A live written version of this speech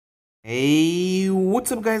Hey,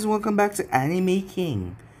 what's up guys, welcome back to Anime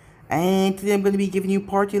King. And today I'm going to be giving you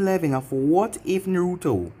part 11 of What If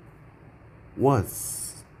Naruto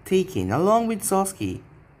was taken along with Sasuke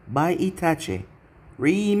by Itachi.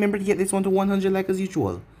 Remember to get this one to 100 like as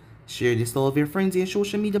usual. Share this to all of your friends and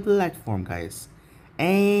social media platform guys.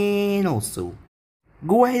 And also,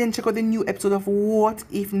 go ahead and check out the new episode of What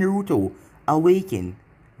If Naruto Awakened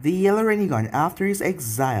the Yellow Rinnegan after his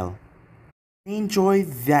exile. Enjoy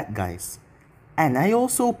that guys. And I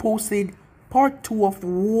also posted part 2 of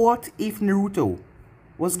What If Naruto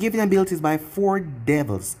was given abilities by 4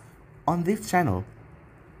 devils on this channel,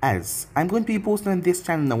 as I'm going to be posting on this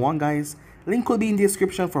channel now on guys. Link will be in the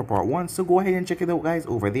description for part 1, so go ahead and check it out guys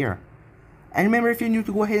over there. And remember, if you're new,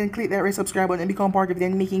 to go ahead and click that red subscribe button and become part of the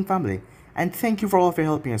Anime King family. And thank you for all of your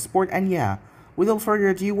help and your support. And yeah, without further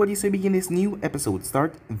ado, what do you say begin this new episode?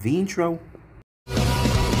 Start the intro.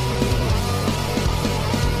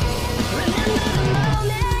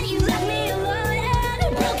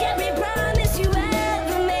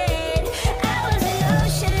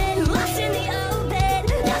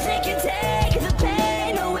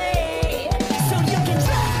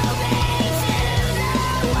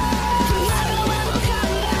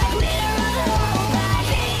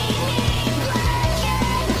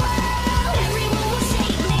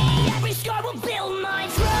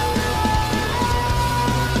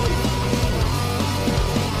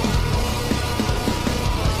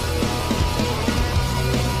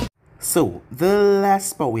 So, the last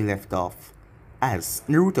spot we left off, as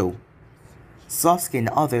Naruto, Sasuke and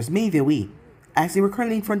others made their way, as they were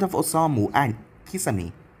currently in front of Osamu and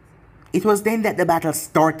Kisame. It was then that the battle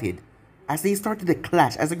started, as they started to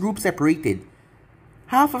clash as the group separated.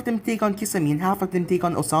 Half of them take on Kisame and half of them take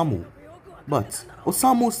on Osamu. But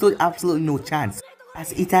Osamu stood absolutely no chance,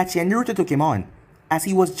 as Itachi and Naruto took him on, as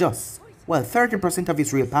he was just, well, 30% of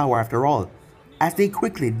his real power after all, as they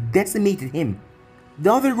quickly decimated him.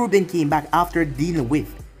 The other group then came back after dealing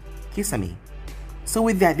with Kisame. So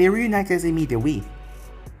with that, they reunited as they made their way.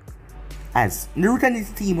 As Naruto and his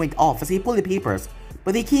team went off as they pulled the papers,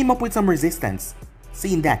 but they came up with some resistance,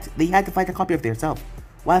 seeing that they had to fight a copy of themselves,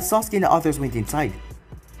 while Sasuke and the others went inside.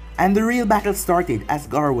 And the real battle started as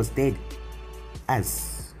Gaara was dead,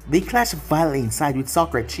 as they clashed violently inside with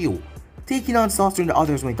Sakura and Chio, taking on Sasuke, and the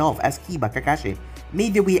others went off as Kiba Kakashi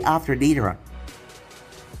made their way after Deidara.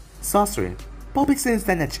 Sasuke, Puppet didn't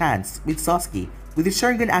stand a chance with Sasuke, with his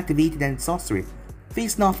Sharingan activated, and Sasuke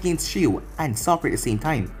facing off against Shio and Sakura at the same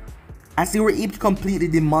time, as they were able to completely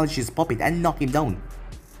demolish his puppet and knock him down.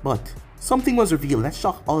 But something was revealed that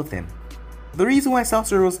shocked all of them. The reason why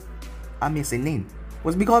Sasuke was a missing name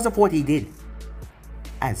was because of what he did,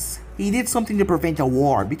 as he did something to prevent a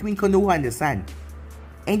war between Konoha and the Sand,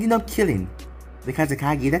 ending up killing the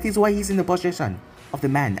Kazekage. That is why he's in the possession of the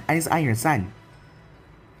man and his Iron Sand.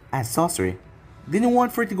 As Sasuke didn't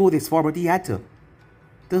want for it to go this far, but he had to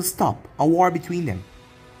stop a war between them,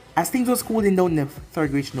 as things was cooling down in the Third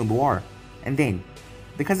Great Shinobi War. And then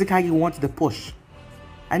the Kazekage wanted to push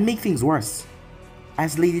and make things worse,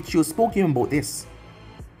 as Lady Chio spoke to him about this.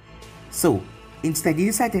 So instead, he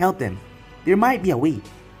decided to help them. There might be a way.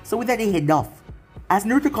 So with that, they head off. As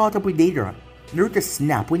Naruto caught up with Deidara, Naruto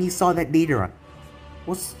snapped when he saw that Deidara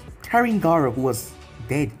was carrying Gaara, who was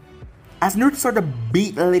dead. As Naruto started to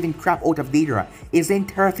beat the living crap out of Deidara, his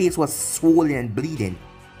entire face was swollen and bleeding.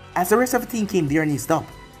 As the rest of the team came there and he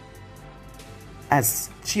stopped.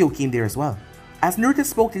 As Chio came there as well. As Naruto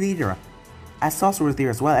spoke to Deidara, as Sasuke was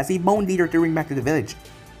there as well, as he bound Deidara to bring back to the village.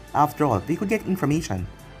 After all, they could get information.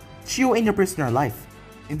 Chio ended a prisoner alive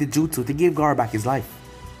in the jutsu to give Gaara back his life.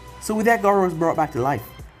 So with that, Gaara was brought back to life,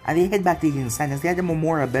 and they head back to the Sand as they had a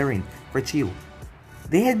memorial bearing for Chio.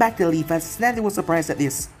 They head back to leave as Snazzy was surprised at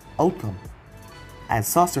this outcome, as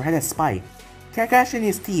Sasuke had a spy. Kakashi and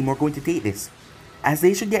his team were going to take this, as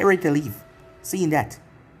they should get ready to leave, seeing that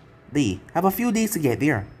they have a few days to get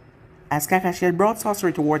there, as Kakashi had brought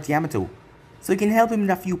Sasuke towards Yamato so he can help him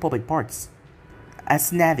with a few puppet parts,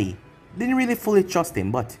 as Navi didn't really fully trust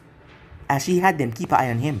him, but as she had them keep an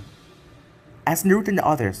eye on him, as Naruto and the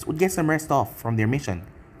others would get some rest off from their mission,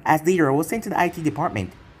 as Deidara was sent to the IT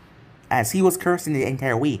department, as he was cursing the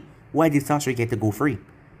entire way. Why did Sasuke get to go free?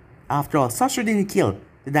 After all, Sasuke didn't kill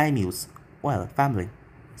the daimyos, well, family.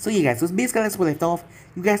 So yeah guys, so basically that's where we left off.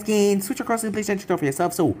 You guys can switch across the place and check it out for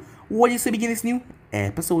yourself. So, what do you say begin this new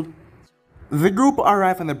episode? The group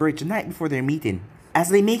arrived on the bridge the night before their meeting, as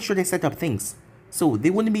they make sure they set up things, so they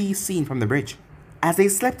wouldn't be seen from the bridge, as they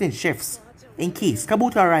slept in shifts, in case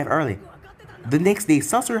Kabuto arrived early. The next day,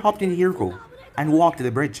 Sasuke hopped in the Hiroko and walked to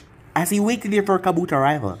the bridge, as he waited there for Kabuto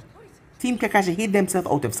arrival. Team Kakashi hid themselves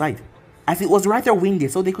out of sight, as it was rather windy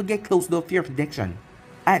so they could get close without fear of detection.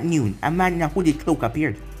 At noon, a man in a hooded cloak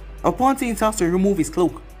appeared. Upon seeing Sasori remove his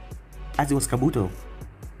cloak, as it was Kabuto.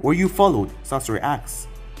 Were you followed? Sasori asked.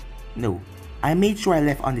 No, I made sure I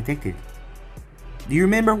left undetected. Do you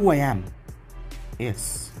remember who I am?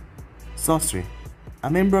 Yes. Sasori, a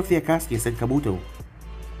member of the Akatsuki, said Kabuto.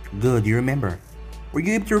 Good, you remember. Were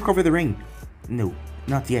you able to recover the ring? No,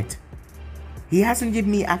 not yet. He hasn't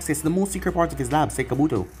given me access to the most secret parts of his lab, said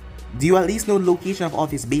Kabuto. Do you at least know the location of all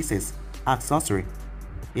his bases? Asked Sasori.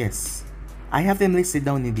 Yes, I have them listed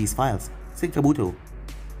down in these files, said Kabuto.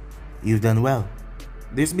 You've done well.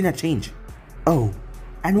 There's been a change. Oh,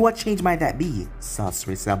 and what change might that be?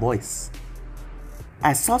 Sasori said a voice.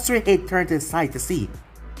 As Sasori's head turned to the side to see,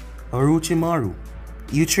 Orochimaru,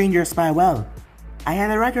 you trained your spy well. I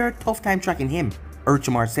had a rather tough time tracking him,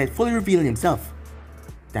 Orochimaru said, fully revealing himself.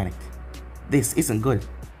 Damn it. This isn't good.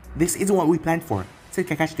 This isn't what we planned for, said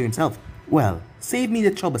Kakashi to himself. Well, save me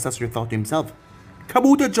the trouble, Sasori thought to himself.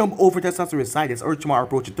 Kabuto jumped over to Sasori's side as Orochimaru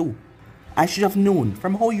approached too. I should have known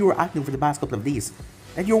from how you were acting for the past couple of days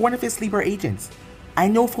that you're one of his sleeper agents. I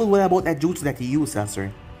know full well about that jutsu that he used,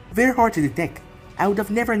 Sasori. Very hard to detect. I would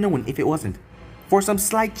have never known if it wasn't for some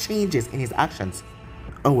slight changes in his actions.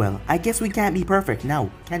 Oh well, I guess we can't be perfect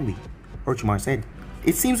now, can we? Orochimaru said.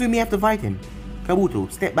 It seems we may have to fight him.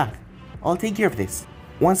 Kabuto, step back. I'll take care of this.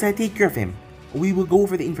 Once I take care of him, we will go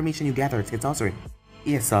over the information you gathered, said Sasori.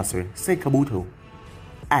 Yes, Sasori, said Kabuto.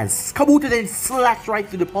 As Kabuto then slashed right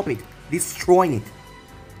through the puppet, destroying it.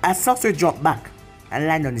 As Sasori jumped back and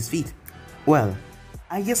landed on his feet. Well,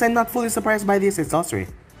 I guess I'm not fully surprised by this, said Sasori,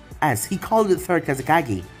 as he called the third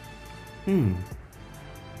Kazekage.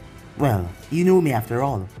 Well, you know me after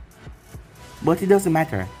all. But it doesn't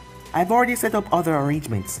matter. I've already set up other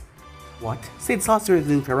arrangements. What? Said Sasori as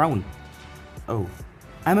he looked around. Oh,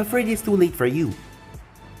 I'm afraid it's too late for you.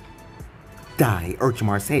 Die,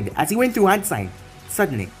 Orochimaru said as he went through hand sign.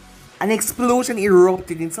 Suddenly, an explosion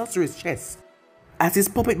erupted in Sasori's chest as his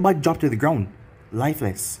puppet bud dropped to the ground,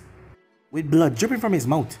 lifeless, with blood dripping from his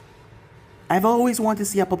mouth. I've always wanted to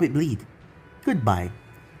see a puppet bleed. Goodbye,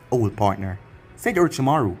 old partner, said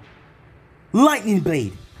Orochimaru. Lightning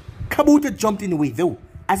blade! Kabuto jumped in the way though,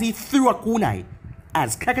 as he threw a kunai,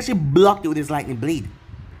 as Kakashi blocked it with his lightning blade.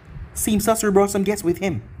 Seems Sasori brought some guests with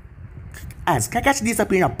him, as Kakashi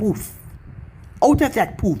disappeared in a poof. Out of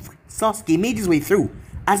that poof, Sasuke made his way through,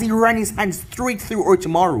 as he ran his hand straight through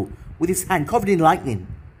Orochimaru, with his hand covered in lightning.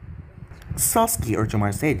 Sasuke,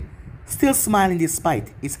 Orochimaru said, still smiling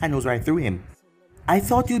despite his hand was right through him. I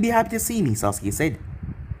thought you'd be happy to see me, Sasuke said.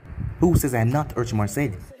 Who says I'm not, Orochimaru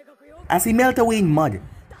said, as he melted away in mud.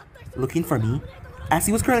 Looking for me? As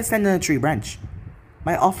he was currently standing on a tree branch.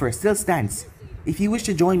 My offer still stands, if you wish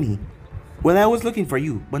to join me. Well, I was looking for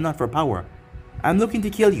you, but not for power. I'm looking to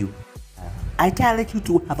kill you. I can't let you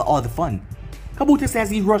two have all the fun. Kabuto says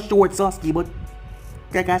he rushed towards Sasuke, but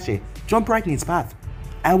Kakashi jumped right in his path.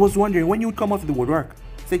 I was wondering when you would come out of the woodwork,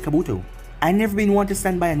 said Kabuto. I've never been one to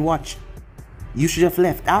stand by and watch. You should have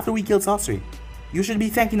left after we killed Sasori. You should be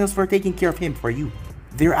thanking us for taking care of him for you.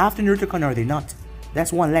 They're after Naruto, are they not?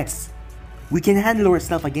 That's one less. We can handle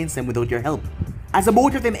ourselves against them without your help. As the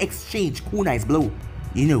both of them exchange kunai's blow.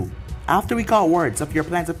 You know, after we caught words of your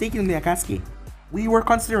plans of taking the Akatsuki, we were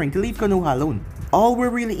considering to leave Konoha alone. All we're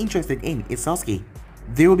really interested in is Sasuke.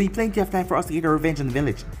 There will be plenty of time for us to get our revenge on the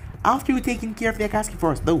village after you've taken care of the Akatsuki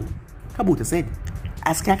for us though, Kabuto said,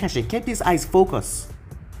 as Kakashi kept his eyes focused.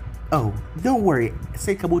 Oh, don't worry,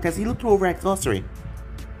 said Kabuto as he looked over at Sasori.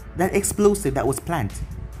 That explosive that was planned.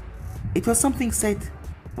 It was something said,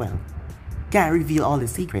 well, can't reveal all the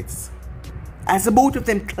secrets. As the both of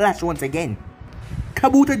them clashed once again,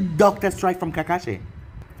 Kabuto ducked a strike from Kakashi.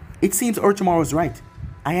 It seems Orochimaru was right.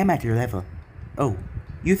 I am at your level. Oh,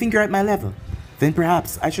 you think you're at my level? Then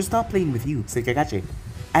perhaps I should stop playing with you, said Kakashi,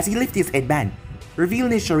 as he lifted his headband,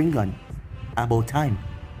 revealing his Sharingan. About time.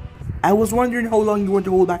 I was wondering how long you want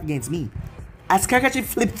to hold back against me. As Kakashi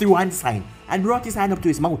flipped through hand sign and brought his hand up to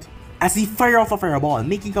his mouth, as he fired off a fireball,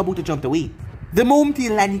 making Kabuto jump away. The moment he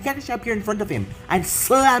landed, Kakashi appeared in front of him and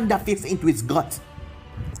slammed a fist into his gut.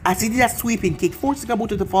 As he did a sweeping kick, forcing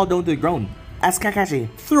Kabuto to fall down to the ground, as Kakashi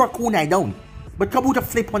threw a kunai down. But Kabuto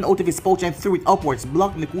flipped one out of his pouch and threw it upwards,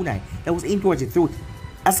 blocking the kunai that was aimed towards his throat.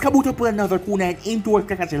 As Kabuto pulled another kunai and aimed towards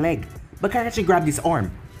Kakashi's leg, but Kakashi grabbed his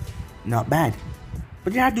arm. Not bad,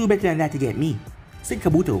 but you have to do better than that to get me, said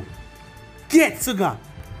Kabuto. Getsuga!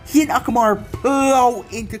 He and Akamaru plow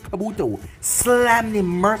into Kabuto, slamming him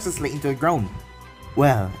mercilessly into the ground.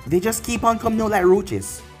 Well, they just keep on coming out like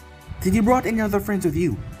roaches. Did you brought any other friends with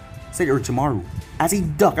you? Said Orochimaru, as he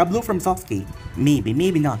ducked a blow from Sasuke. Maybe,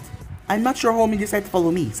 maybe not. I'm not sure how you decided to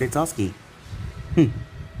follow me, said Sasuke.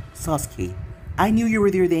 Sasuke, I knew you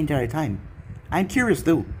were there the entire time. I'm curious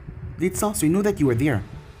though. Did Sasuke know that you were there?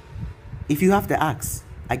 If you have to ask,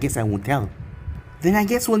 I guess I won't tell. Then I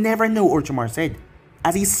guess we'll never know, Orochimaru said,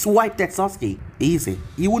 as he swiped at Sasuke. Easy,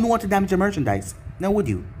 you wouldn't want to damage the merchandise, now would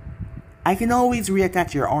you? I can always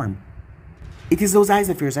reattach your arm. It is those eyes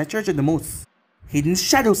of yours I treasure the most. Hidden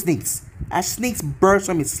shadow snakes, as snakes burst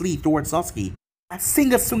from his sleeve towards Sasuke. As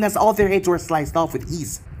single swing as all their heads were sliced off with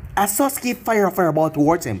ease. As Sasuke fired a fireball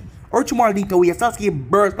towards him, Orochimaru leaped away as Sasuke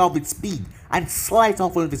burst off with speed and sliced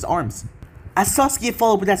off one of his arms. As Sasuke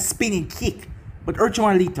followed with a spinning kick, but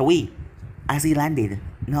Orochimaru leaped away. As he landed,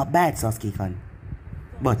 not bad, Sasuke-kun,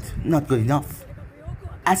 but not good enough.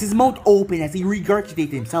 As his mouth opened as he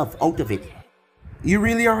regurgitated himself out of it. You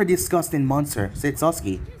really are a disgusting monster, said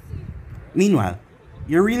Sasuke. Meanwhile,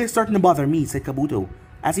 you're really starting to bother me, said Kabuto,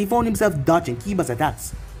 as he found himself dodging Kiba's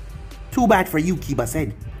attacks. Too bad for you, Kiba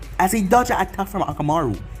said. As he dodged an attack from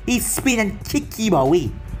Akamaru, he spun and kicked Kiba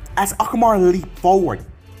away. As Akamaru leaped forward,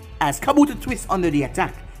 as Kabuto twists under the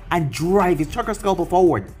attack and drive his chakra scalpel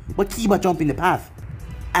forward, but Kiba jumped in the path.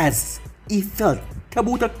 As he felt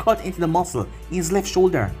Kabuto cut into the muscle in his left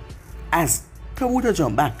shoulder. As Kabuto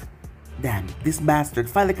jumped back. Damn, this bastard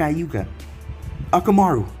felt like a Hyuga.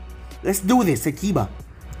 Akamaru, let's do this, said Kiba.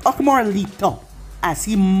 Akamaru leaped up as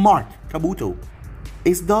he marked Kabuto.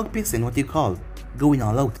 Is dog pissing what you call going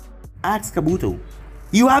all out? Asked Kabuto.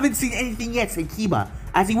 You haven't seen anything yet, said Kiba.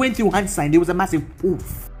 As he went through Hanstein, there was a massive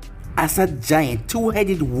poof. As a giant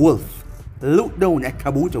two-headed wolf looked down at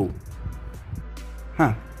Kabuto.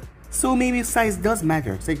 Huh, so maybe size does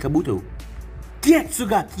matter, said Kabuto.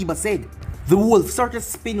 Getsuga, Kiba said. The wolf started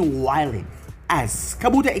spinning wildly as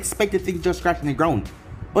Kabuto expected things just scratching the ground,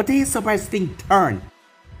 but to his surprise thing turned.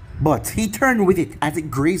 But he turned with it as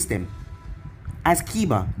it grazed him. As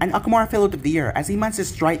Kiba and Akamaru fell out of the air as he managed to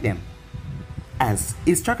strike them, as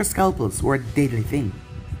his chakra scalpels were a deadly thing.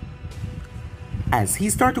 As he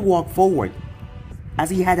started to walk forward, as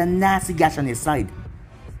he had a nasty gash on his side,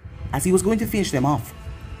 as he was going to finish them off,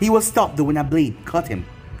 he was stopped though when a blade cut him.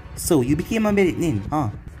 So you became a medic nin, huh?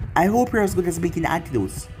 I hope you're as good as making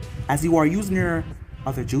antidotes as you are using your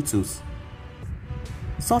other jutsus.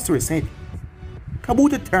 Sasori said.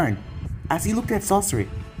 Kabuto turned as he looked at Sasori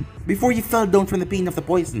before he fell down from the pain of the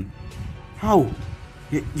poison. How?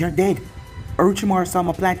 You're dead.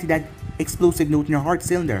 Orochimaru-sama planted that explosive note in your heart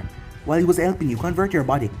cylinder while he was helping you convert your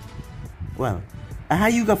body. Well, a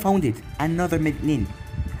Hyuga found it and another nin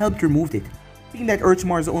helped remove it. Thinking that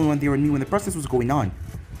Orochimaru is the only one there knew when the process was going on,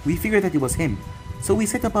 we figured that it was him. So we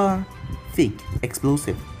set up a fake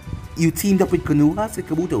explosive. You teamed up with Konoha, said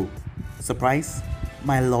Kabuto. Surprise,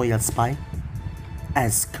 my loyal spy.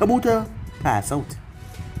 As Kabuto passed out.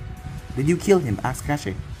 Did you kill him? Asked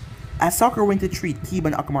Kakashi. As Sakura went to treat Kiba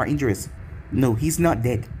and Akamaru injuries. No, he's not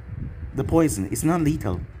dead. The poison is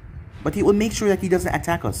non-lethal, but he will make sure that he doesn't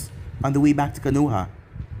attack us on the way back to Konoha,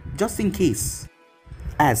 just in case.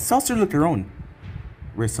 As Sasori looked around,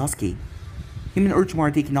 where's Sasuke? Him and Orochimaru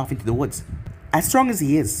are taking off into the woods. As strong as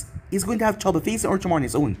he is, he's going to have trouble facing Orochimaru on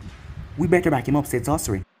his own. We better back him up, said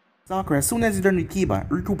Sasori. Sakura, as soon as he's done with Kiba,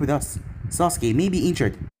 recoup with us. Sasuke may be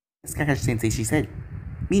injured, as Kakashi-sensei, she said.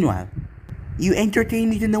 Meanwhile, you entertain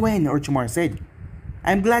me to no end, Orochimaru said.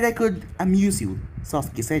 I'm glad I could amuse you,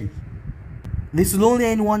 Sasuke said. This will only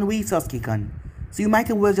end one way, Sasuke-kun, so you might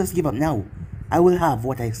as well just give up now. I will have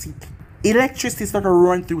what I seek. Electricity started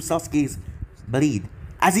running through Sasuke's blade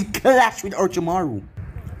as he clashed with Orochimaru.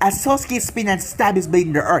 As Sasuke spun and stabbed his blade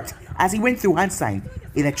in the earth as he went through Hanstein,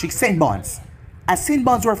 electric Senbons. As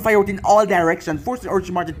Senbons were fired in all directions, forcing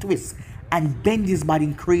Orochimaru to twist and bend his body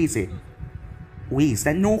in crazy ways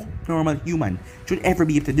that no normal human should ever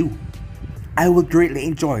be able to do. I will greatly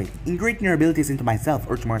enjoy integrating your abilities into myself,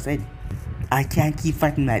 Orochimaru said. I can't keep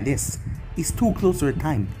fighting like this. It's too close to the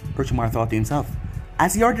time, Orochimaru thought to himself,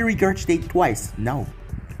 as he already regurgitated twice now.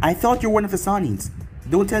 I thought you're one of the Sanins.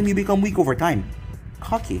 Don't tell me you become weak over time.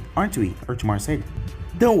 Cocky, aren't we? Orochimaru said.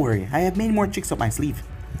 Don't worry, I have many more tricks up my sleeve.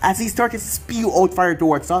 As he started to spew out fire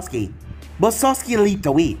towards Sasuke. But Sasuke leaped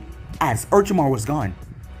away as Orochimaru was gone.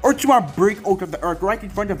 Orochimaru broke out of the earth right in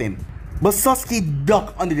front of him. But Sasuke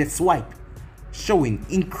ducked under the swipe, showing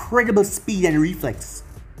incredible speed and reflex.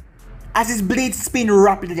 As his blade spun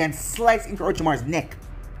rapidly and sliced into Orochimaru's neck.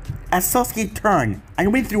 As Sasuke turned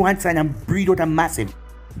and went through Hanstein and breathed out a massive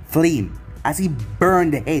flame as he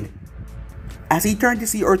burned the head. As he turned to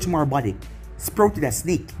see Orochimaru's body, sprouted a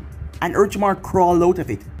snake, and Orochimaru crawled out of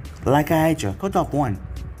it. Like a Hydra, cut off one,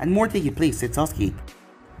 and more taking place, said Sasuke.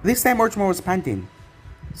 This time Orochimaru was panting.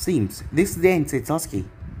 Seems this then, said Sasuke.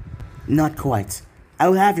 Not quite.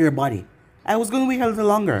 I'll have your body. I was gonna wait a little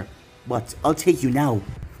longer, but I'll take you now.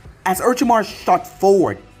 As Orochimaru shot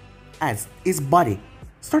forward, as his body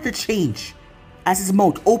started to change, as his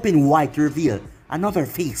mouth opened wide to reveal another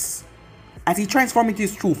face. As he transformed into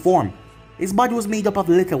his true form, his body was made up of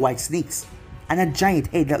little white snakes and a giant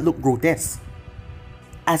head that looked grotesque.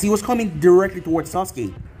 As he was coming directly towards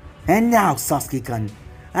Sasuke. And now, Sasuke-kun,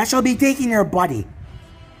 I shall be taking your body.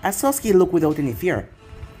 As Sasuke looked without any fear,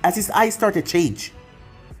 as his eyes started to change.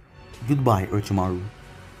 Goodbye, Orochimaru.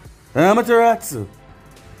 Amaterasu!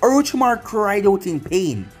 Orochimaru cried out in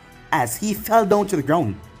pain as he fell down to the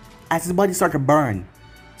ground, as his body started to burn.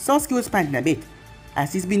 Sasuke was panting a bit,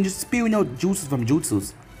 as he's been just spewing out juices from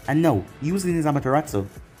jutsus, and now using his Amaterasu.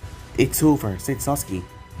 It's over, said Sasuke.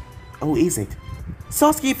 Oh, is it?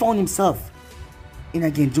 Sasuke found himself in a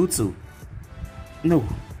genjutsu. No,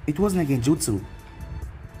 it wasn't a genjutsu.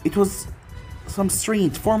 It was some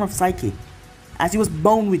strange form of psyche, as he was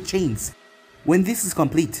bound with chains. When this is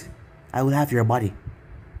complete, I will have your body.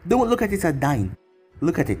 Don't look at it as dying.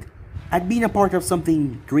 Look at it at being a part of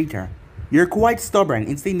something greater. You're quite stubborn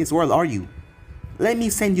in staying in this world, are you? Let me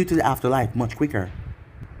send you to the afterlife much quicker.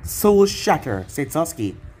 Soul shatter, said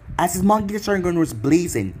Sasuke, as his monkey Sharingan was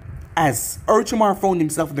blazing. As Orochimaru found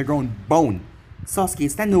himself on the ground bound, Sasuke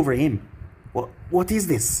standing over him. What is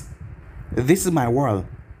this? This is my world.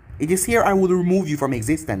 It is here I will remove you from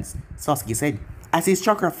existence, Sasuke said, as his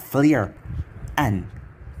chakra flared, and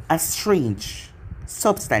a strange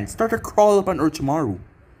substance started to crawl upon Orochimaru.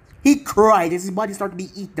 He cried as his body started to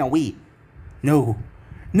be eaten away. No,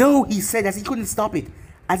 no, he said as he couldn't stop it,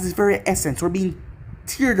 as his very essence were being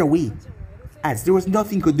teared away, as there was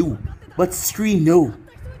nothing he could do but scream no.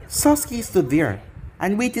 Sasuke stood there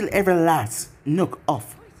and waited till every last nook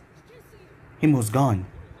of him was gone,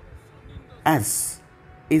 as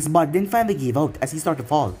his body then finally gave out as he started to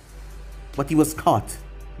fall, but he was caught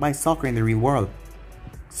by Sakura in the real world.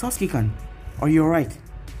 Sasuke-kun, are you alright?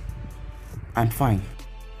 I'm fine.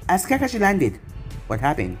 As Kakashi landed, what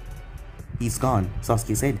happened? He's gone,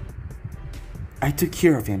 Sasuke said. I took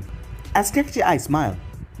care of him. As Kakashi's eyes smiled,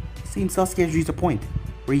 seems Sasuke has reached a point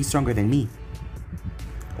where he's stronger than me.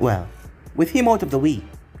 Well, with him out of the way,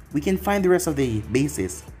 we can find the rest of the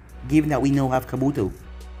bases, given that we now have Kabuto.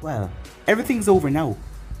 Well, everything's over now.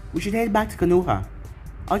 We should head back to Konoha.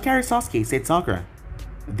 I'll carry Sasuke, said Sakura.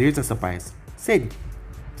 There's a surprise, said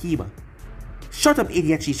Kiba. Shut up,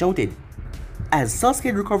 idiot, she shouted. As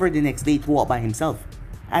Sasuke recovered the next day to walk by himself,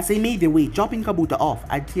 as they made their way dropping Kabuto off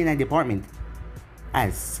at TNI department.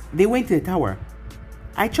 As they went to the tower,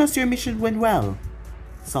 I trust your mission went well,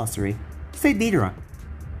 Sasori, said Deidara.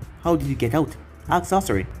 How did you get out? Asked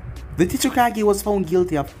Sasori. The Tsuchikage was found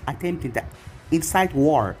guilty of attempting to incite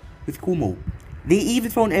war with Kumo. They even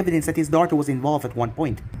found evidence that his daughter was involved at one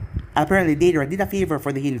point. Apparently Deidara did a favor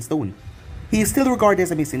for the Hidden Stone. He is still regarded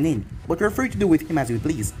as a missing nin, but we're free to do with him as we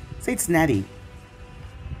please, said Tsunade.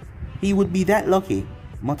 He would be that lucky,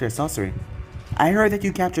 muttered Sasori. I heard that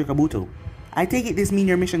you captured Kabuto. I take it this means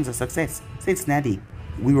your mission's a success, said Tsunade.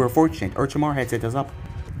 We were fortunate, Orochimaru had set us up.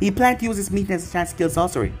 He planned to use this meeting as a chance to kill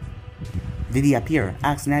Sasori. Did he appear?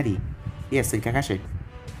 Asked Tsunade. Yes, said Kakashi.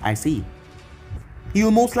 I see. He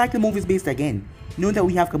will most likely move his base again, knowing that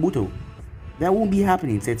we have Kabuto. That won't be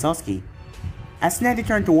happening, said Sasuke. As Tsunade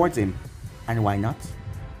turned towards him. And why not?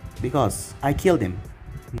 Because I killed him.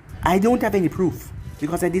 I don't have any proof,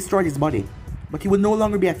 because I destroyed his body, but he will no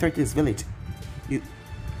longer be a threat to this village.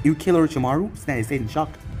 You kill Orochimaru? Tsunade said in shock.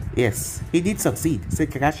 Yes, he did succeed, said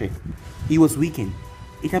Kakashi. He was weakened.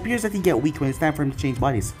 It appears that he gets weak when it's time for him to change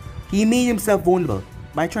bodies. He made himself vulnerable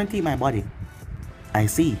by trying to take my body. I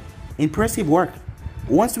see. Impressive work.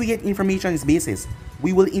 Once we get information on his bases,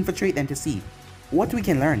 we will infiltrate them to see what we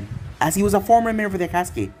can learn. As he was a former member of the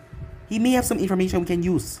Akatsuki, he may have some information we can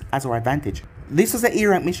use as our advantage. This was an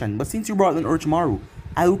A-rank mission, but since you brought in Orochimaru,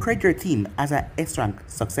 I will credit your team as a S-rank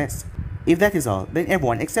success. If that is all, then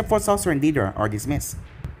everyone except for Sasori and Deidara are dismissed.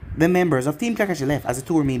 The members of Team Kakashi left as the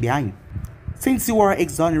two remain behind. Since you are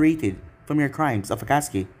exonerated from your crimes of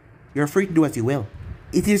Akatsuki, you are free to do as you will.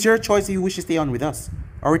 It is your choice if you wish to stay on with us,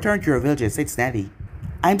 or return to your villages, said Tsunade.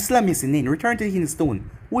 I'm still a missing nin. Return to the Hidden Stone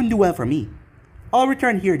wouldn't do well for me. I'll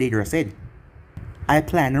return here, Deidara said. I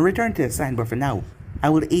plan to return to the sand, but for now, I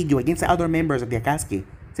will aid you against the other members of the Akatsuki,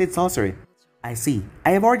 said Sasori. I see.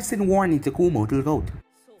 I have already sent warning to Kumo to look out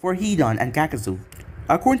for Hidan and Kakazu.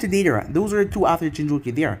 According to Deidara, those are the two after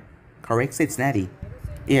Jinchuriki there. Correct, said Tsunade.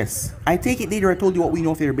 Yes, I take it Deidara told you what we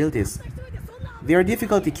know of their abilities. They are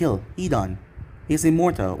difficult to kill. Hidan is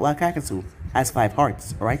immortal, while Kakazu has 5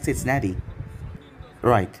 hearts, right, said Tsunade.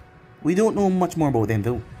 Right. We don't know much more about them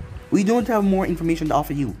though. We don't have more information to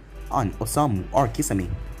offer you. on Osamu or Kisame.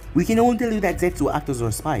 We can only tell you that Zetsu acts as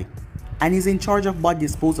our spy, and is in charge of body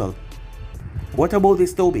disposal. What about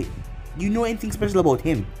this Toby? Do you know anything special about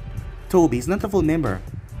him? Toby is not a full member,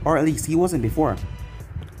 or at least he wasn't before.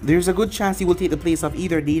 There's a good chance he will take the place of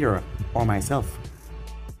either Deidara or myself.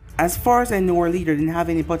 As far as I know, our leader didn't have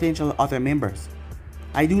any potential other members.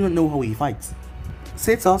 I do not know how he fights,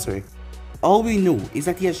 said Sasori. All we know is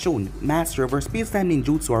that he has shown master of our space-time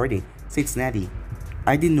ninjutsu already, said Snaddy.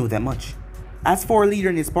 I didn't know that much. As for our leader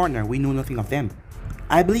and his partner, we know nothing of them.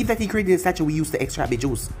 I believe that he created a statue we used to extract the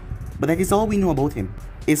juice, but that is all we know about him.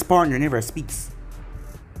 His partner never speaks.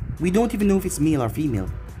 We don't even know if it's male or female.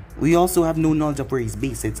 We also have no knowledge of where he's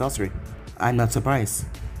based, said Sasori. I'm not surprised.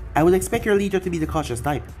 I would expect your leader to be the cautious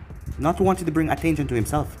type, not wanting to bring attention to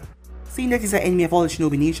himself. Seeing that he's an enemy of all the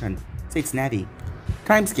Shinobi Nation, said Snaddy.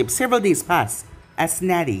 Time skip. Several days passed as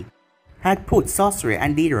Snaddy had put Sasori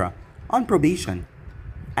and Deidara on probation,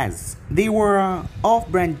 as they were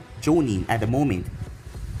off-brand jonin at the moment.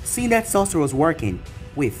 Seeing that Sasori was working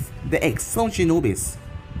with the ex-Sound Shinobis,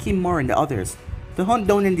 Kimura and the others, to hunt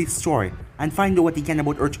down and destroy and find out what he can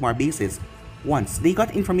about Orochimaru bases once they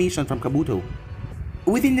got information from Kabuto.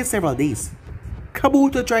 Within the several days,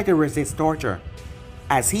 Kabuto tried to resist torture,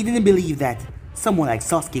 as he didn't believe that someone like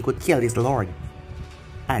Sasuke could kill his lord.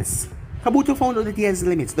 As Kabuto found out that he has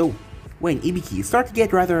limits though, when Ibiki started to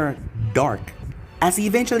get rather dark, as he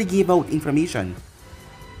eventually gave out information.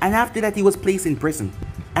 And after that he was placed in prison,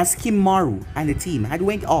 as Kimura and the team had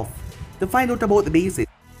went off to find out about the bases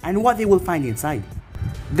and what they will find inside.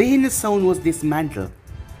 The Hidden Zone was dismantled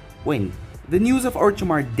when the news of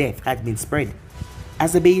Orochimaru's death had been spread,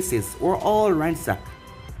 as the bases were all ransacked,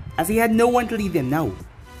 as he had no one to lead them now,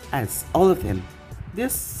 as all of them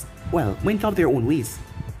went off their own ways,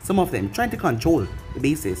 some of them trying to control the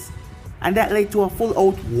bases, and that led to a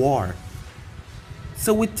full-out war.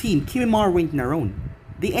 So with Team Kimura went around,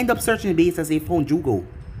 they end up searching the base as they found Jugo.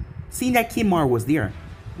 Seeing that Kimura was there,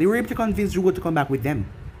 they were able to convince Jugo to come back with them,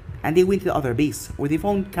 and they went to the other base where they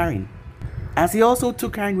found Karin, as he also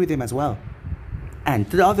took Karin with him as well. And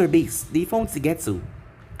to the other base, they found Suigetsu,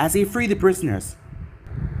 as they freed the prisoners.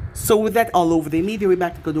 So with that all over, they made their way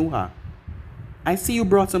back to Konoha. I see you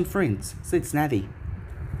brought some friends, said Snaddy.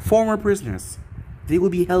 Former prisoners. They will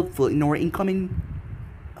be helpful in our incoming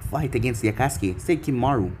fight against the Akatsuki, said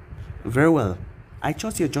Kimura. Very well. I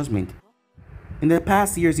trust your judgment. In the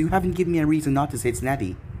past years, you haven't given me a reason not to, said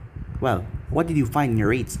Snaddy. Well, what did you find in your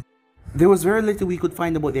raids? There was very little we could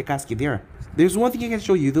find about the Akatsuki there. There's one thing I can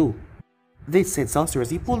show you though. This said Sasori as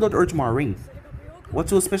he pulled out Orochimaru's ring. What's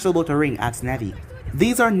so special about a ring? Asked Snaddy.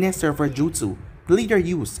 These are necessary for jutsu, the leader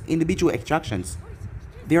used individual extractions.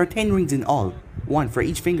 There are 10 rings in all, one for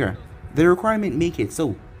each finger. The requirement make it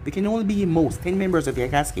so there can only be most 10 members of the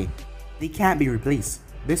Akatsuki. They can't be replaced.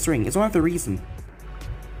 This ring is one of the reasons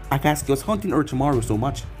Akatsuki was hunting Orochimaru so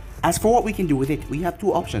much. As for what we can do with it, we have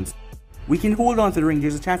two options. We can hold on to the ring,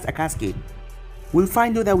 there's a chance Akatsuki will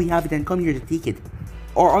find out that we have it and come here to take it.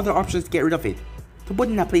 Or other options to get rid of it, to put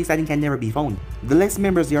in a place that it can never be found. The less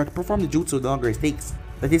members there are to perform the jutsu, the longer it takes.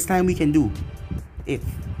 That is time we can do, if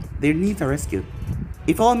there needs a rescue.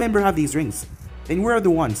 If all members have these rings, then we are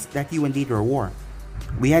the ones that you and Deidara wore.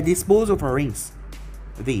 We had disposed of our rings.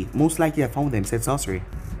 They most likely have found them, said Sasori.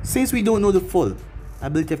 Since we don't know the full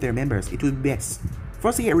ability of their members, it would be best for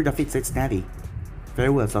us to get rid of it, said Snaddy. Very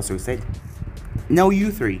well, Sasori said. Now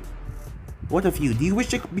you three. What of you? Do you wish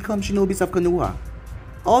to become shinobis of Konoha?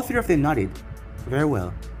 All three of them nodded. Very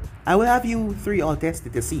well. I will have you three all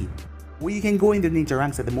tested to see where you can go in the ninja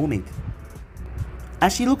ranks at the moment.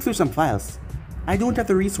 As she looked through some files, I don't have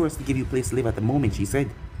the resource to give you a place to live at the moment, she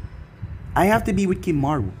said. I have to be with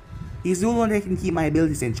Kimura. He's the only one that can keep my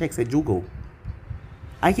abilities in check, said Jugo.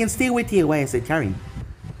 I can stay with Teiwaya, said Karin.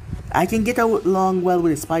 I can get along well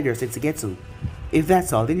with the spider, said Suigetsu. If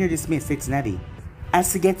that's all, then you're dismissed, said Snaddy.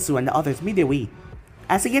 As Suigetsu and the others made their way,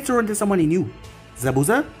 as Suigetsu ran to someone he knew.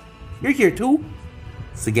 Zabuza? You're here too?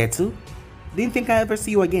 Suigetsu? Didn't think I'd ever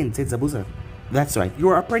see you again, said Zabuza. That's right,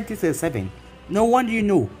 you're apprentice to 7. No wonder you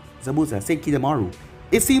know, Zabuza, said Kidomaru.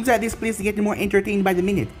 It seems that this place is getting more entertained by the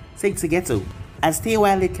minute, said Suigetsu, as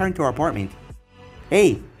Teiwaya led Karin to our apartment.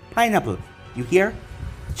 Hey, Pineapple, you here?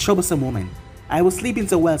 Troublesome woman. I was sleeping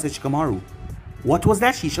so well, said Shikamaru. What was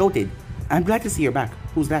that? She shouted. I'm glad to see her back.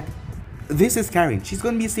 Who's that? This is Karin. She's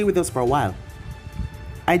gonna be staying with us for a while.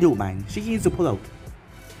 I don't mind. She needs to pull out.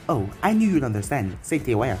 Oh, I knew you'd understand, said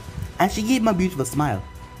Teiwaya, and she gave him a beautiful smile.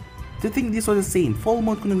 To think this was the same full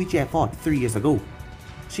moon Kunoichi I fought 3 years ago.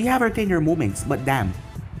 She have her tender moments, but damn,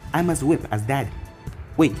 I'm as whip as dad.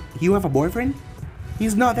 Wait, you have a boyfriend?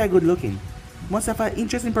 He's not that good looking. Must have an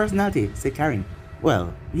interesting personality, said Karin.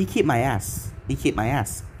 Well, he kicked my ass. He kicked my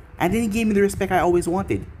ass. And then he gave me the respect I always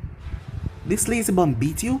wanted. This lazy bum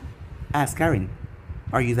beat you? Asked Karen.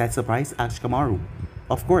 Are you that surprised? Asked Kamaru.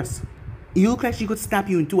 Of course. You look like she could snap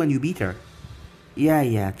you in two and you beat her.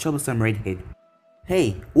 Yeah, troublesome redhead.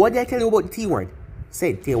 Hey, what did I tell you about the T-word?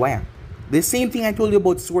 Said Tewaya. The same thing I told you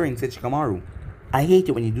about swearing, said Shikamaru. I hate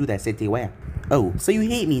it when you do that, said Tewaya. Oh, so you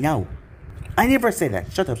hate me now? I never said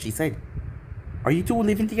that. Shut up, she said. Are you two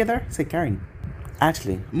living together? Said Karen.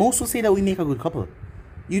 Actually, most will say that we make a good couple.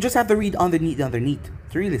 You just have to read underneath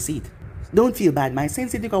to really see it. Don't feel bad, my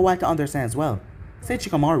sensei took a while to understand as well, said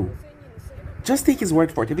Shikamaru. Just take his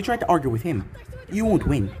word for it. If you try to argue with him, you won't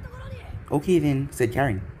win. Okay then, said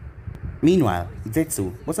Karen. Meanwhile,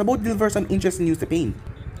 Zetsu was about to deliver some interesting news to Pain.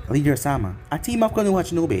 Leader Sama, a team of Konoha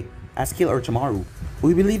Shinobi, has killed Orochimaru.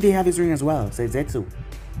 We believe they have his ring as well, said Zetsu.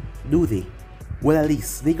 Do they? Well, at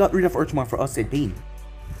least they got rid of Orochimaru for us, said Pain.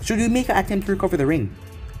 Should we make an attempt to recover the ring?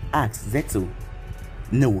 Asked Zetsu.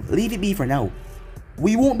 No, leave it be for now.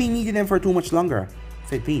 We won't be needing them for too much longer,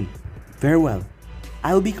 said Pain. Very well.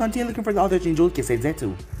 I will be continuing looking for the other Jinjulki, said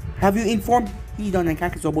Zetsu. Have you informed Hidan and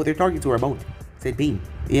Kakuzu about their targets or about? Said Pain.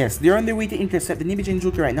 Yes, they're on their way to intercept the Nibi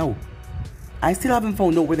Jinjulki right now. I still haven't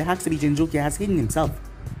found out where the Hakusabi Jinjulki has hidden himself,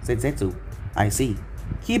 said Zetsu. I see.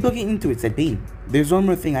 Keep looking into it, said Pain. There's one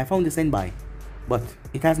more thing I found the standby. But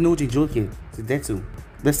it has no Jinjulki, said Zetsu.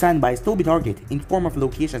 The standby is Toby target in form of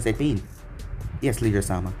location, said Pain. Yes, Leader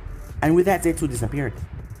Sama. And with that, Zetsu disappeared.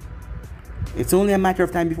 It's only a matter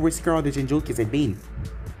of time before we secure all the Jinjulki, said Pain.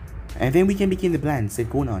 And then we can begin the plan, said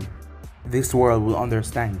Konan. This world will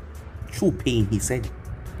understand. True pain, he said.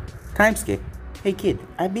 Time skip. Hey kid,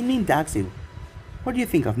 I've been meaning to ask you. What do you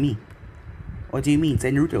think of me? What do you mean,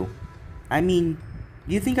 said Naruto? I mean,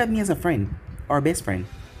 do you think of me as a friend? Or best friend?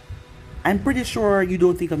 I'm pretty sure you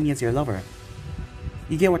don't think of me as your lover.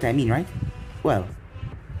 You get what I mean, right? Well,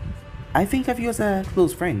 I think of you as a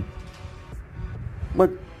close friend.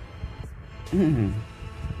 But,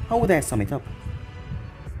 how would I sum it up?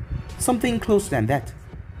 Something closer than that.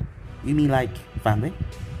 You mean like family?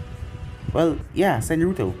 Well, yeah, said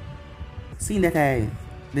Naruto. Seeing that I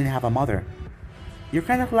didn't have a mother, you're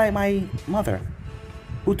kind of like my mother,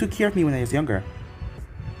 who took care of me when I was younger.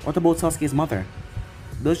 What about Sasuke's mother?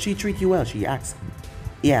 Does she treat you well? She asked.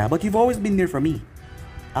 Yeah, but you've always been there for me.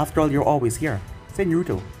 After all, you're always here, said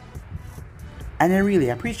Naruto. And I really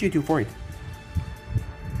appreciate you for it.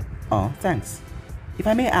 Oh, thanks. If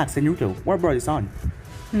I may ask, said Naruto, what brought this on?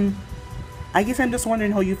 I guess I'm just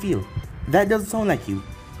wondering how you feel. That doesn't sound like you.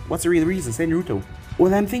 What's the real reason, said Naruto?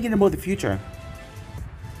 Well, I'm thinking about the future.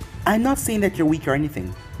 I'm not saying that you're weak or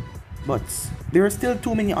anything, but there are still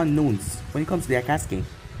too many unknowns when it comes to the Akatsuki.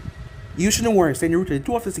 You shouldn't worry, said Naruto. The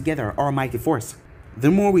two of us together are a mighty force.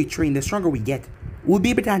 The more we train, the stronger we get. We'll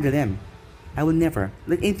be able to handle them. I will never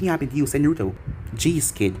let anything happen to you, said Naruto.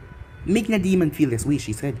 Jeez, kid. Making a demon feel this way,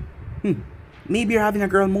 she said. Maybe you're having a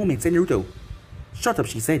girl moment, said Naruto. Shut up,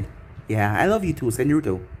 she said. Yeah, I love you too, said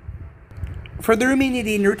Naruto. For the remaining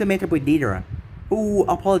day, Naruto met up with Deidara, who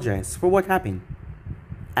apologized for what happened.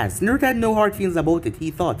 As Naruto had no hard feelings about it,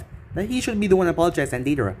 he thought that he should be the one to apologize and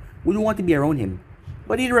Deidara wouldn't want to be around him.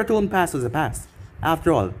 But Deidara told him past was the past.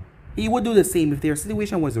 After all, he would do the same if their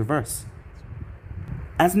situation was reversed.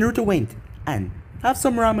 As Naruto went and have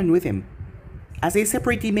some ramen with him, as they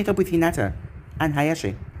separated, he met up with Hinata and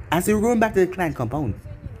Hayashi as they were going back to the clan compound.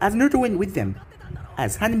 As Naruto went with them,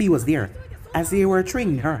 as Hanami was there, as they were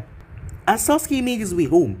training her. As Sasuke made his way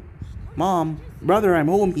home, Mom, brother, I'm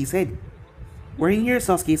home, he said. We're in here,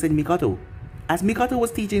 Sasuke, said Mikoto, as Mikoto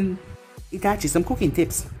was teaching Itachi some cooking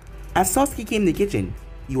tips. As Sasuke came in the kitchen,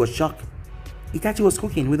 he was shocked. Itachi was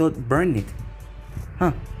cooking without burning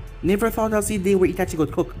it. Never thought I'd see a day where Itachi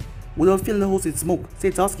could cook without filling the house with smoke,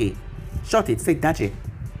 said Sasuke. Shut it, said Itachi.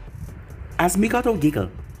 As Mikoto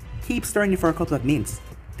giggled, keep stirring it for a couple of minutes,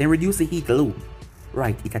 then reduce the heat to low.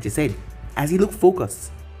 Right, Itachi said, as he looked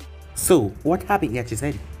focused. So, what happened, Itachi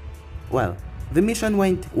said. Well, the mission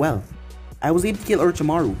went well. I was able to kill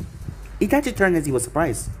Orochimaru. Itachi turned as he was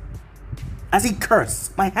surprised. As he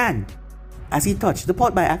cursed, my hand! As he touched the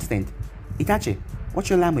pot by accident. Itachi, what's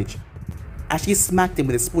your language? As she smacked him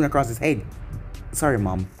with a spoon across his head. Sorry,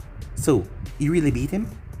 Mom. So, you really beat him?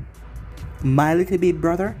 My little big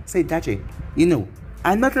brother, said Itachi. You know,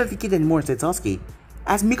 I'm not a little kid anymore, said Sasuke.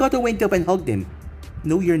 As Mikoto went up and hugged him.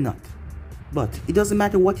 No, you're not. But it doesn't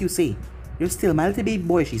matter what you say. You're still my little baby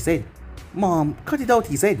boy, she said. Mom, cut it out,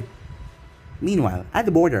 he said. Meanwhile, at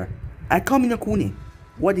the border, at Kaminokuni,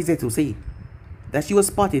 what did Zetsu say? That she was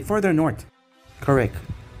spotted further north. Correct.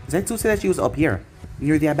 Zetsu said that she was up here,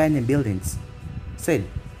 near the abandoned buildings. Said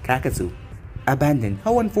Kakuzu. Abandoned,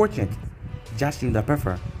 how unfortunate. Jashin would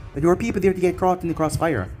prefer that there were people there to get caught in the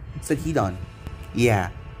crossfire, said Hidan.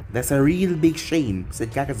 Yeah, that's a real big shame,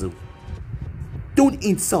 said Kakazu. Don't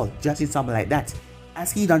insult Jashin-sama like that,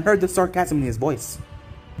 as Hidan heard the sarcasm in his voice.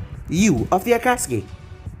 You of the Akatsuki.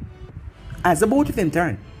 As the both of them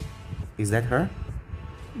turned. Is that her?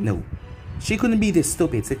 No, she couldn't be this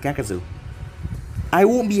stupid, said Kakazu. I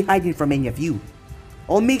won't be hiding from any of you.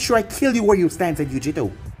 I'll make sure I kill you where you stand, said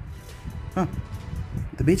Yujito. Huh.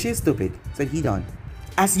 The bitch is stupid, said Hidan,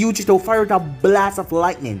 as Yujito fired a blast of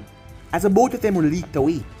lightning, as the both of them were leaped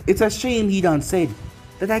away. It's a shame, Hidan said,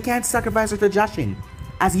 that I can't sacrifice her to Jashin,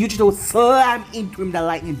 as Yujito slammed into him the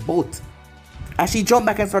lightning bolt, as she jumped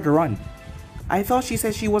back and started to run. I thought she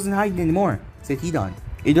said she wasn't hiding anymore, said Hidan.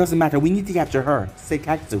 It doesn't matter, we need to capture her, said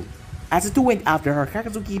Kakazu. As the two went after her,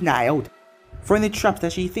 Kakazu kept an eye out for any traps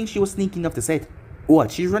that she thinks she was sneaking off the set.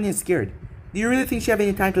 What, she's running scared? Do you really think she have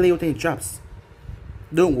any time to lay out any traps?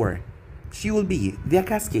 Don't worry, she will be the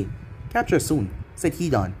Akatsuki captured soon, said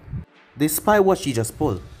Hidan. Despite what she just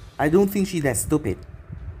pulled, I don't think she's that stupid.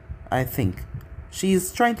 I think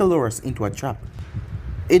she's trying to lure us into a trap.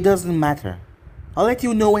 It doesn't matter. I'll let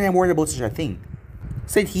you know when I'm worried about such a thing,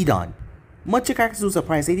 said Hidan. Much to Kakazu's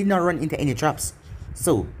surprise, they did not run into any traps.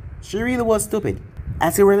 So, she really was stupid,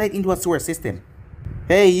 as they were led into a sewer system.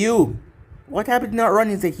 Hey you! What happened to not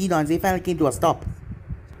running, said Hidan, as they finally came to a stop.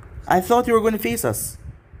 I thought you were going to face us.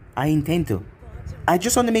 I intend to. I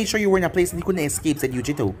just want to make sure you were in a place that you couldn't escape, said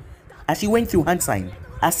Yujito. As she went through hand sign,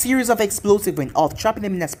 a series of explosives went off, trapping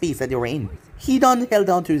them in a space that they were in. Hidan held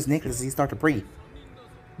on to his necklace as he started to pray.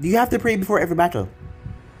 Do you have to pray before every battle?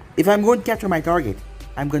 If I'm going to capture my target,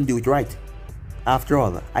 I'm going to do it right. After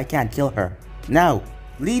all, I can't kill her. Now,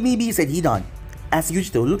 leave me be, said Hidan, as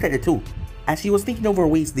Yujito looked at the two, as she was thinking over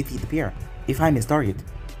ways to defeat the pair. If I'm his target,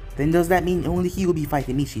 then does that mean only he will be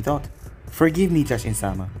fighting me, she thought. Forgive me,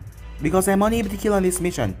 Jashin-sama, because I'm unable to kill on this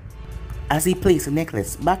mission. As he placed the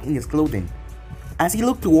necklace back in his clothing, as he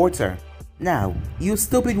looked towards her. Now, you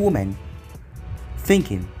stupid woman.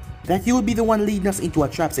 Thinking that you would be the one leading us into a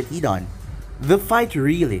trap, said Hidan. The fight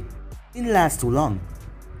really didn't last too long.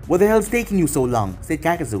 What the hell's taking you so long, said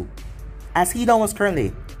Kakazu, as Hidan was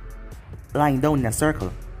currently lying down in a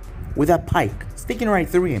circle, with a pike sticking right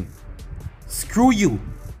through him. Screw you.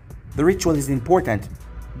 The ritual is important.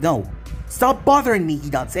 No. Stop bothering me,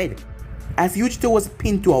 Hidan said, as Yujito was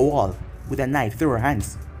pinned to a wall with a knife through her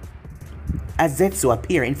hands. As Zetsu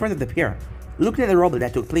appeared in front of the pair, looking at the rubble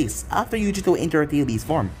that took place after Yujito entered her tail beast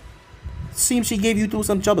form. Seems she gave you two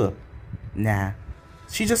some trouble. Nah,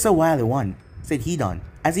 she's just a wily one, said Hidan,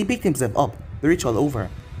 as he picked himself up, the ritual over.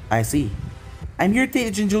 I see. I'm here to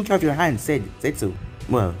take the Jinjulki off your hands, said Zetsu.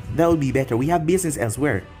 Well, that would be better, we have business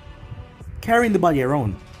elsewhere. Carrying the body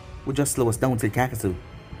around would just slow us down, said Kakazu.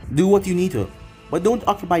 Do what you need to, but don't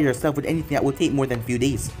occupy yourself with anything that will take more than a few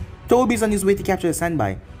days. Tobi's on his way to capture the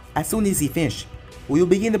standby. As soon as he finishes, we will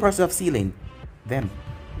begin the process of sealing them.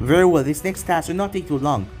 Very well, this next task will not take too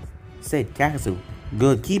long, said Kakazu.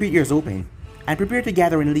 Good, keep your ears open, and prepare to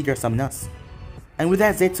gather and lead your summoners. And with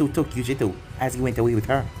that, Zetsu took Yujito as he went away with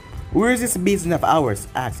her. Where is this basin of ours?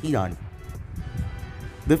 Asked Hidan.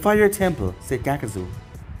 The Fire Temple, said Kakazu.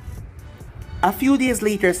 A few days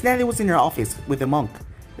later, Snelly was in her office with the monk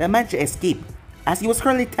that managed to escape, as he was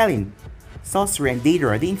currently telling Sasori and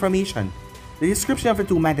Deidara the information, the description of the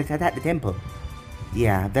two men that had attacked the temple.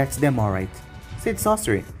 Yeah, that's them alright, said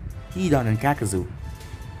Sasori, Hidan and Kakazu.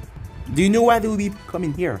 Do you know why they will be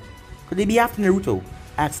coming here? Could they be after Naruto?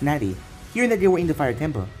 Asked Natty, hearing that they were in the Fire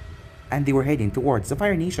Temple, and they were heading towards the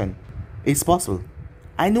Fire Nation. It's possible.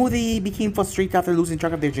 I know they became frustrated after losing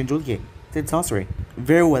track of their Jinjulki, said Sasori.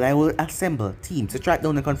 Very well, I will assemble teams to track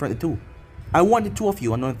down and confront the two. I want the two of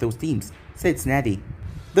you on one of those teams, said Snaddy.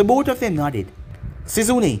 The both of them nodded.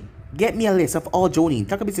 Shizune, get me a list of all Jonin,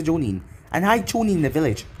 Takabisa Jonin, and high Chunin in the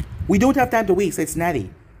village. We don't have time to waste, said Snaddy.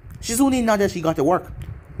 Shizune nodded as she got to work.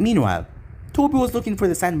 Meanwhile, Tobi was looking for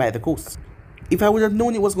the sandbar at the coast. If I would have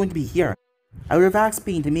known it was going to be here, I would have asked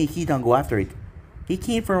Pain to make Hidan go after it. He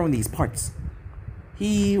came from around these parts.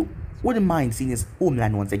 He wouldn't mind seeing his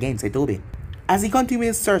homeland once again, said Tobi. As he continued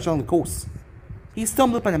his search along the coast, he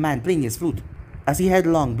stumbled upon a man playing his flute. As he had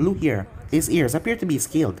long blue hair, his ears appeared to be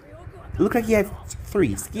scaled. It looked like he had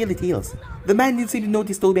 3 scaly tails. The man didn't seem to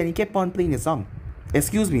notice Tobi and he kept on playing his song.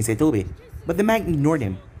 Excuse me, said Tobi, but the man ignored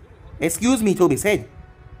him. Excuse me, Tobi said.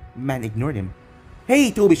 The man ignored him.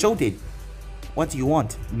 Hey, Tobi shouted. What do you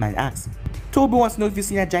want? The man asked. Tobi wants to know if you've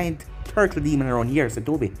seen a giant turtle demon around here, said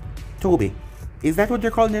Tobi. Tobi, is that what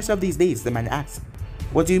you're calling yourself these days? The man asked.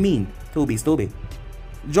 What do you mean? Tobi's Tobi.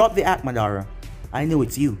 Drop the act, Madara. I know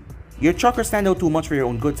it's you. Your truckers stand out too much for your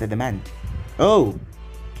own good, said the man. Oh,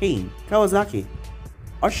 Kane, Kawasaki.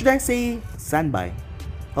 Or should I say, Sanbai?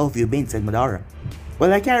 How have you been, said Madara.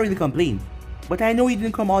 Well, I can't really complain, but I know you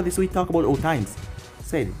didn't come all this way to talk about old times,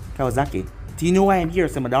 said Kawasaki. Do you know why I'm here,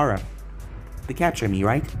 said Madara? To capture me,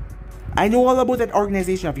 right? I know all about that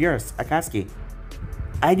organization of yours, Akatsuki.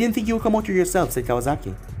 I didn't think you would come out here yourself, said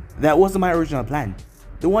Kawasaki. That wasn't my original plan.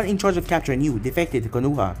 The one in charge of capturing you defected to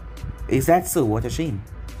Konoha. Is that so? What a shame.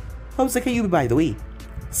 How's the Kyuubi, by the way?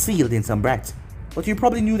 Sealed in some brat. But you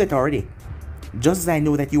probably knew that already. Just as I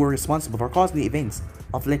know that you were responsible for causing the events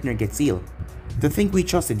of letting her get sealed. To think we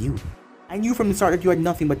trusted you. I knew from the start that you had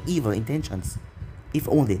nothing but evil intentions. If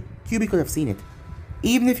only Kyuubi could have seen it.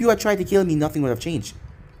 Even if you had tried to kill me, nothing would have changed.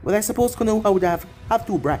 Well, I suppose Konoha would have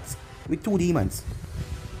two brats with 2 demons.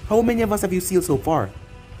 How many of us have you sealed so far?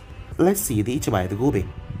 Let's see, the Ichibai, the Gobe,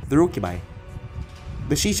 the Rokibai,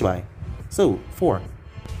 the Shishibai. So, 4.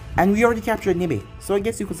 And we already captured Nibe, so I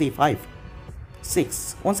guess you could say 5.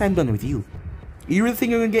 6, once I'm done with you. You really think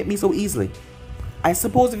you're gonna get me so easily? I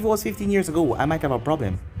suppose if it was 15 years ago, I might have a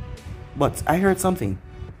problem. But I heard something.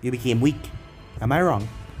 You became weak. Am I wrong?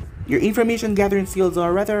 Your information gathering skills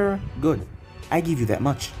are rather good. I give you that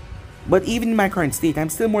much. But even in my current state, I'm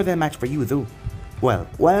still more than a match for you though. Well,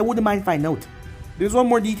 I wouldn't mind finding out. There's one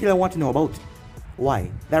more detail I want to know about.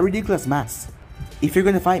 Why, that ridiculous mask. If you're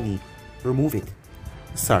gonna fight me, remove it.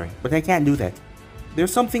 Sorry, but I can't do that.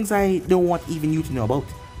 There's some things I don't want even you to know about.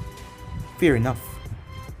 Fair enough.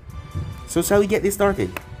 So shall we get this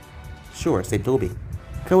started? Sure, said Toby.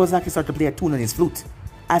 Kawasaki started to play a tune on his flute,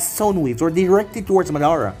 as sound waves were directed towards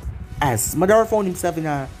Madara, as Madara found himself in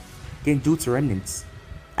a genjutsu remnants,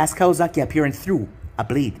 as Kawasaki appeared and threw a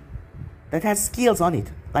blade that has scales on it,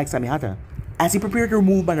 like Samihata, as he prepared to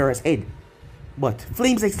remove Madara's head. But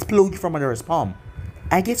flames exploded from Madara's palm.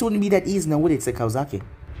 I guess it wouldn't be that easy now, would it, said Kawasaki.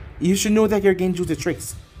 You should know that your genjutsu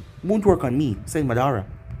tricks won't work on me, said Madara.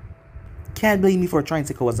 Can't blame me for trying,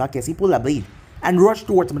 said Kawasaki as he pulled a blade and rushed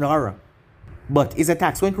towards Madara. But his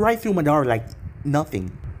attacks went right through Madara like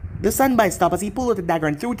nothing. The Sanbai stopped as he pulled out the dagger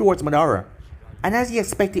and threw it towards Madara. And as he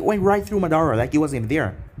expected, it went right through Madara like he wasn't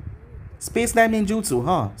there. Space Time Ninjutsu,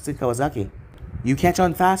 huh? Said Kawasaki. You catch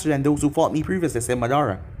on faster than those who fought me previously, said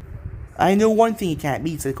Madara. I know one thing you can't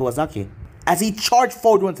beat, said Kawasaki, as he charged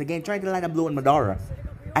forward once again, trying to land a blow on Madara,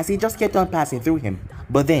 as he just kept on passing through him.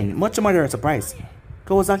 But then, much to Madara's surprise,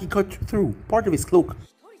 Kawasaki cut through part of his cloak.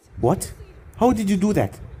 What? How did you do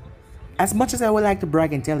that? As much as I would like to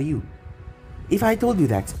brag and tell you, if I told you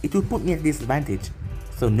that, it would put me at a disadvantage.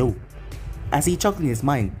 So no. As he chuckled in his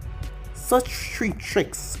mind, such street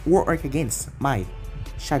tricks won't work against my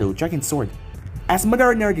Shadow Dragon Sword. As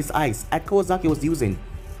Madara narrowed his eyes at Kawasaki was using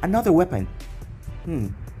another weapon.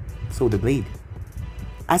 So the blade.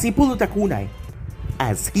 As he pulled out a kunai,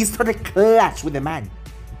 as he started to clash with the man,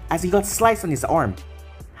 as he got sliced on his arm.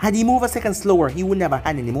 Had he moved a second slower, he wouldn't have a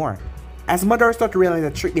hand anymore. As Madara started to realize the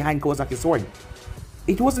trick behind Kawasaki's sword.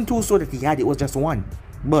 It wasn't 2 swords that he had, it was just 1.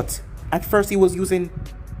 But at first he was using,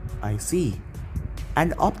 I see,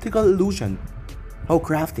 an optical illusion. How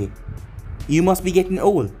crafty. You must be getting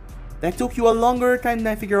old. That took you a longer time than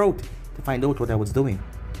I figured out to find out what I was doing.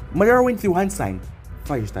 Madara went through hand sign,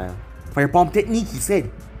 fire style, fire palm technique, he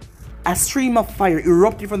said. A stream of fire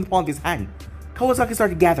erupted from the palm of his hand. Kawasaki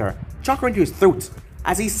started to gather chakra into his throat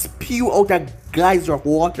as he spewed out a geyser of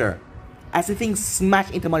water. As the thing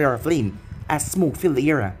smashed into Madara's flame as smoke filled the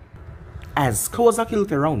air. As Kawasaki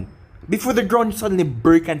looked around, before the ground suddenly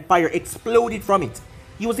broke and fire exploded from it.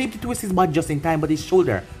 He was able to twist his body just in time, but his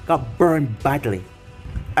shoulder got burned badly.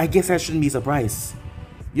 I guess I shouldn't be surprised.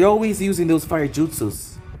 You're always using those fire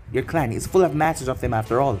jutsus. Your clan is full of masters of them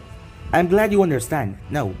after all. I'm glad you understand.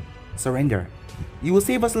 Now, surrender. You will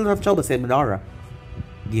save us a lot of trouble, said Madara.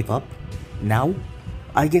 Give up? Now?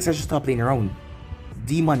 I guess I should stop playing around.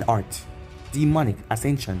 Demon art. Demonic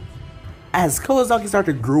ascension. As Kawasaki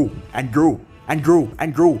started to grow and grow and grow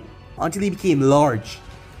and grow until he became large.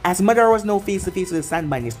 As Madara was now face to face with the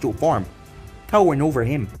Sandman in his true form, towering over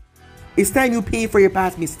him. It's time you pay for your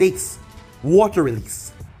past mistakes. Water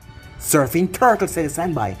release. Surfing turtle, said the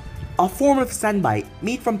Sandbai. A form of Sandbai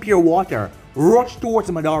made from pure water rushed towards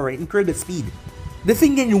Madara at incredible speed. The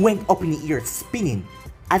thing then went up in the air, spinning,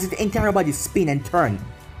 as its entire body spun and turned,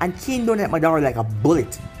 and came down at Madara like a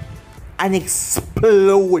bullet, and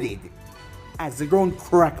exploded as the ground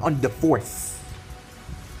cracked under the force.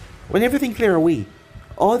 When everything cleared away,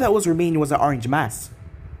 all that was remaining was an orange mass,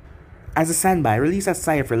 as the Sandbai released a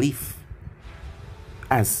sigh of relief,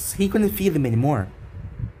 as he couldn't feel them anymore.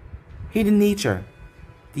 Hidden nature,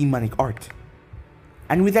 demonic art.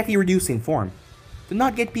 And with that he reduced in form, to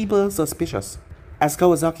not get people suspicious, as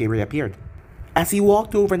Kawasaki reappeared. As he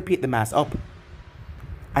walked over and picked the mask up,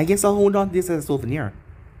 I guess I'll hold on to this as a souvenir.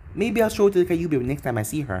 Maybe I'll show it to the Kyuubi next time I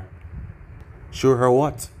see her. Show her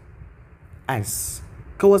what? As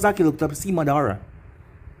Kawasaki looked up to see Madara.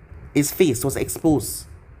 His face was exposed to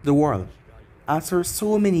the world. After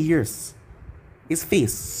so many years, his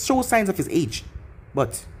face showed signs of his age,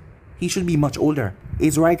 but he should be much older.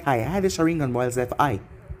 His right eye had a Sharingan while his left eye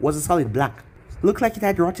was a solid black. Looked like it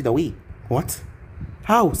had rotted away. What?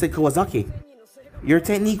 How? Said Kawasaki. Your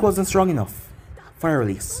technique wasn't strong enough. Fire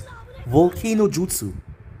release. Volcano Jutsu.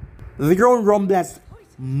 The ground rumbled as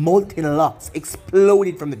molten locks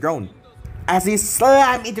exploded from the ground as he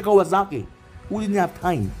slammed into Kawasaki, who didn't have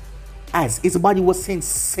time, as his body was sent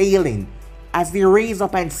sailing as they raised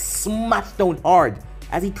up and smashed down hard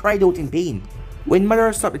as he cried out in pain. When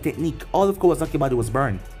Madara stopped the technique, all of Kawasaki's body was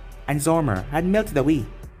burned and his armor had melted away.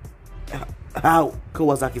 How?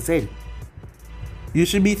 Kawasaki said. You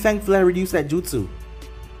should be thankful I reduced that jutsu.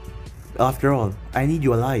 After all, I need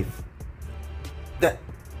you alive.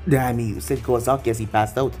 Damn you, said Kawasaki as he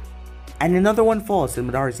passed out. And another one falls, said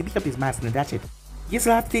Madara as he picked up his mask and attached it. Guess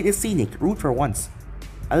I'll have to take the scenic route for once.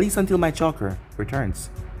 At least until my chakra returns.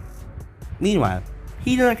 Meanwhile,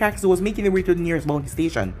 Hidan and Kakazu was making their way to the nearest bounty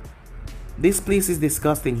station. This place is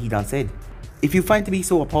disgusting, Hidan said. If you find it to be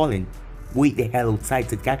so appalling, wait the hell outside,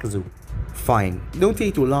 said Kakazu. Fine, don't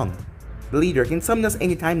take too long. The leader can summon us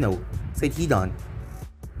anytime now, said Hidan.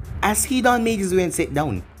 As Hidan made his way and sat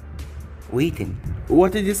down. Waiting.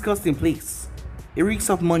 What a disgusting place. It reeks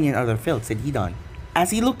of money and other filth, said Hidan,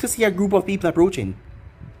 as he looked to see a group of people approaching.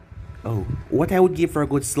 Oh, what I would give for a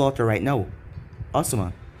good slaughter right now.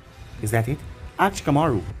 Asuma. Is that it? Ask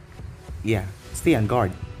Shikamaru. Yeah, stay on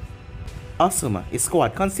guard. Asuma, his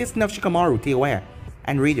squad consisting of Shikamaru, Teiwaya,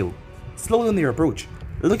 and Radio, slowed on their approach,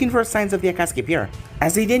 looking for signs of the Akatsuki pair,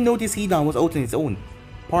 as they didn't notice Hidan was out on his own,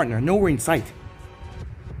 partner nowhere in sight.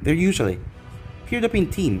 They're usually paired up in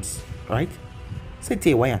teams, right? Said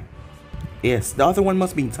Teiwaya. Yes, the other one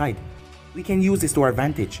must be inside. We can use this to our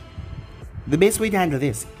advantage. The best way to handle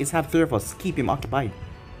this is have three of us keep him occupied,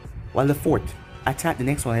 while the fourth attack the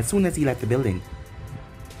next one as soon as he left the building.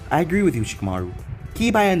 I agree with you, Shikamaru.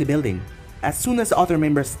 Keep eye on the building. As soon as the other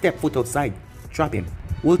members step foot outside, trap him.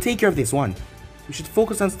 We'll take care of this one. We should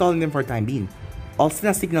focus on stalling them for the time being. I'll send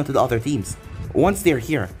a signal to the other teams. Once they're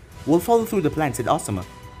here, we'll follow through the plan, said Asuma.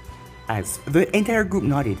 As the entire group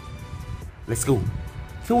nodded. Let's go.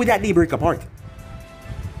 So with that, they break apart.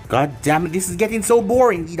 God damn it, this is getting so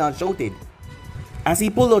boring, Hidan shouted, as he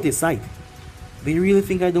pulled out his sight. They really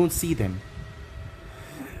think I don't see them.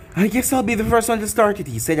 I guess I'll be the first one to start it,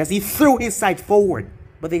 he said as he threw his sight forward,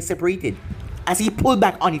 but they separated. As he pulled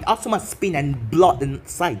back on it, Asuma spun and blocked the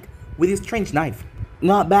sight with his trench knife.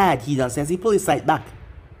 Not bad, Hidan said as he pulled his sight back.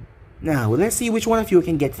 Now, let's see which one of you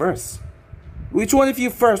can get first. Which one of you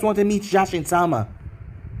first want to meet Jashin Sama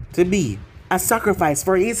to be a sacrifice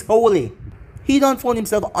for his holy? Hidan found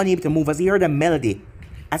himself unable to move as he heard a melody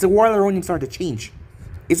as the world around him started to change.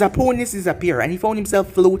 His opponents disappeared and he found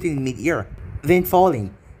himself floating in mid-air, then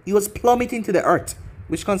falling. He was plummeting to the earth,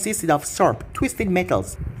 which consisted of sharp, twisted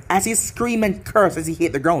metals, as he screamed and cursed as he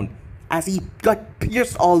hit the ground, as he got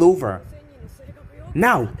pierced all over.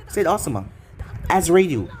 Now, said Asuma, as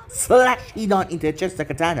Ryu slashed Hidan into the chest of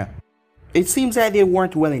katana. It seems that they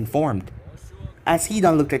weren't well informed, as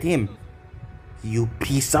Hidan looked at him. You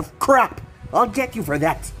piece of crap! I'll get you for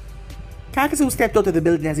that! Kakazu stepped out of the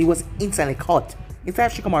building as he was instantly caught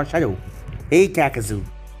inside Shikamaru's shadow. Hey Kakazu,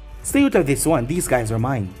 stay out of this one, these guys are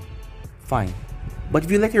mine. Fine, but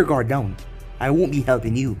if you let your guard down, I won't be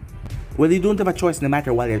helping you. Well, you don't have a choice no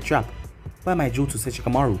matter while you're trapped by my jutsu, said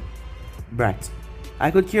Shikamaru. Brat, I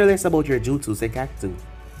could care less about your jutsu, said Kakazu,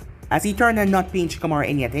 as he turned and not paying Shikamaru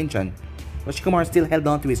any attention, but Shikamaru still held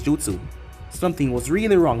on to his jutsu. Something was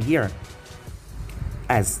really wrong here,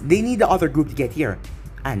 as they need the other group to get here,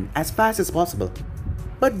 and as fast as possible.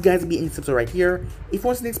 But guys, be in subscribe right here. If you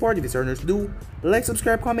want the next part of this, to do like,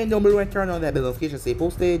 subscribe, comment down below, and turn on that bell notification to stay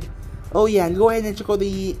posted. Oh yeah, and go ahead and check out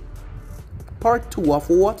the part 2 of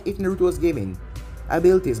What If Naruto Was Given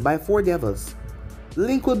Abilities by 4 Devils.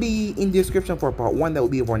 Link will be in the description for part 1 that will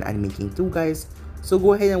be over on Anime King 2, guys. So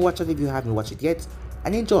go ahead and watch it if you haven't watched it yet,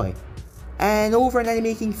 and enjoy. And over on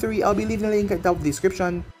Anime King 3, I'll be leaving the link at the top of the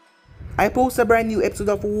description. I post a brand new episode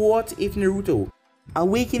of What If Naruto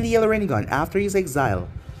Awaken the Yellow Rinnegan after his exile.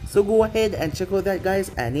 So go ahead and check out that, guys,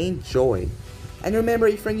 and enjoy. And remember,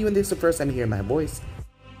 if you're new and this is the first time you hear my voice,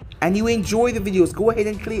 and you enjoy the videos, go ahead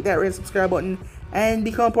and click that red subscribe button and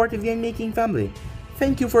become part of the Anime King family.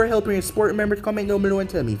 Thank you for helping your support. Remember to comment down below and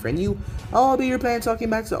tell me if you're new. I'll be replying and talking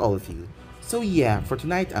back to all of you. So yeah, for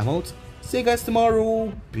tonight, I'm out. See you guys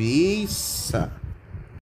tomorrow. Peace.